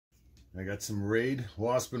I got some Raid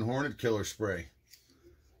Wasp and Hornet killer spray.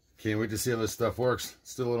 Can't wait to see how this stuff works.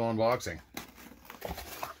 Still an unboxing.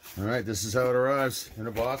 Alright, this is how it arrives in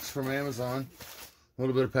a box from Amazon. A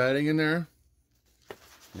little bit of padding in there.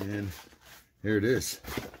 And here it is.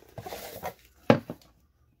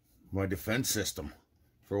 My defense system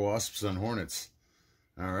for wasps and hornets.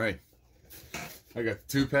 Alright. I got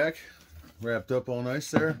the 2-pack wrapped up all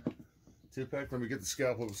nice there. 2-pack. Let me get the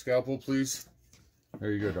scalpel. Scalpel, please.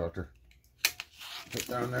 There you go, doctor. Put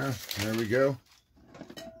down there. There we go.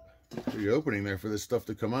 The opening there for this stuff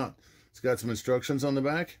to come out. It's got some instructions on the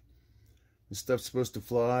back. This stuff's supposed to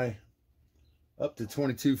fly up to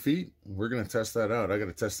 22 feet. We're going to test that out. I got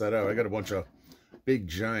to test that out. I got a bunch of big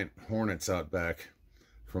giant hornets out back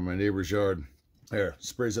from my neighbor's yard. There,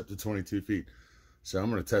 sprays up to 22 feet. So I'm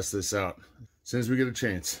going to test this out as soon as we get a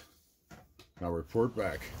chance. I'll report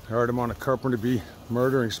back. All right, I'm on a carpenter bee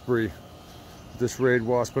murdering spree with this Raid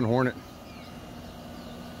Wasp and Hornet.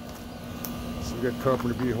 So we got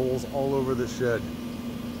carpenter bee holes all over the shed.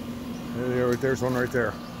 There they are, right there's one right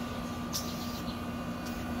there.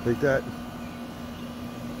 Take that.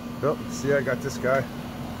 Oh, see, I got this guy.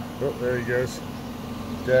 Oh, there he goes.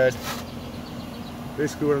 Dead.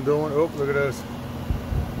 Basically what I'm doing, oh, look at those.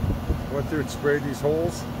 Went through and sprayed these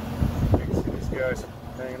holes. You can see these guys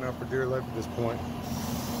hanging out for dear life at this point.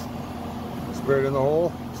 Sprayed in the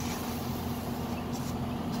hole.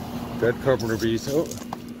 Dead carpenter bees. Oh.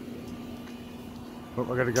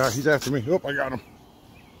 Oh, I got a guy. He's after me. Oh, I got him.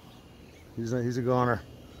 He's a goner.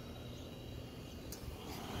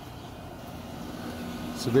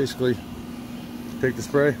 So basically, take the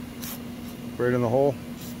spray, spray it in the hole.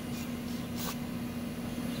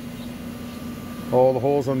 All the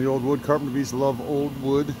holes on the old wood. Carpenter bees love old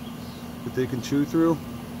wood that they can chew through.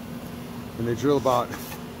 And they drill about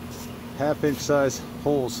half-inch size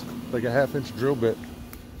holes, like a half-inch drill bit.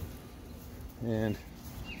 And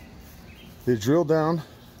they drill down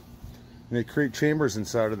and they create chambers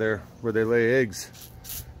inside of there where they lay eggs.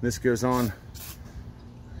 This goes on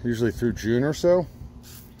usually through June or so.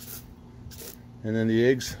 And then the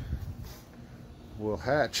eggs will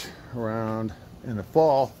hatch around in the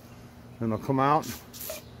fall. And they'll come out,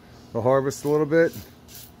 they'll harvest a little bit,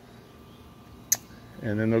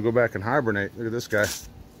 and then they'll go back and hibernate. Look at this guy.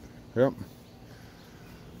 Yep.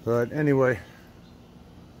 But anyway,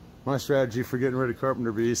 my strategy for getting rid of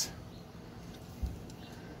carpenter bees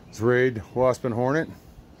is Raid Wasp and Hornet.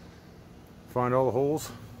 Find all the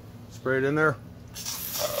holes, spray it in there,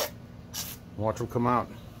 watch them come out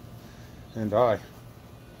and die.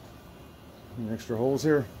 Any extra holes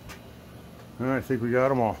here? All right, I think we got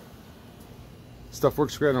them all. Stuff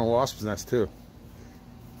works great on a wasp's nest too.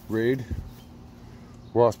 Raid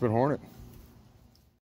Wasp and Hornet.